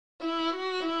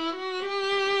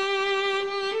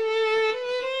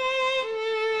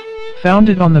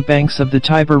Founded on the banks of the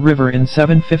Tiber River in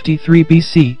 753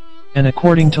 BC, and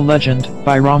according to legend,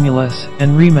 by Romulus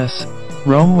and Remus,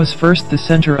 Rome was first the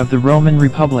center of the Roman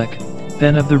Republic,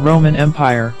 then of the Roman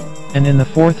Empire, and in the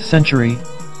 4th century,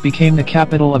 became the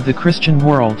capital of the Christian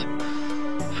world.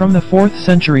 From the 4th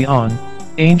century on,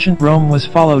 ancient Rome was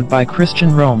followed by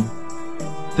Christian Rome.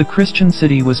 The Christian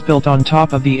city was built on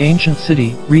top of the ancient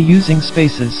city, reusing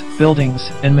spaces,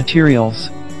 buildings, and materials.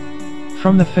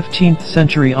 From the 15th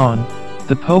century on,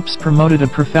 the popes promoted a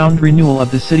profound renewal of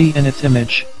the city and its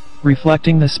image,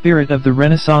 reflecting the spirit of the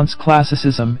Renaissance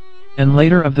classicism, and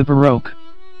later of the Baroque.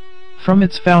 From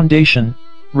its foundation,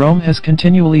 Rome has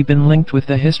continually been linked with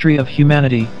the history of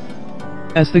humanity.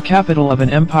 As the capital of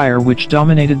an empire which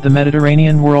dominated the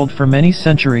Mediterranean world for many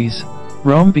centuries,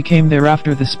 Rome became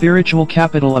thereafter the spiritual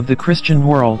capital of the Christian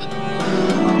world.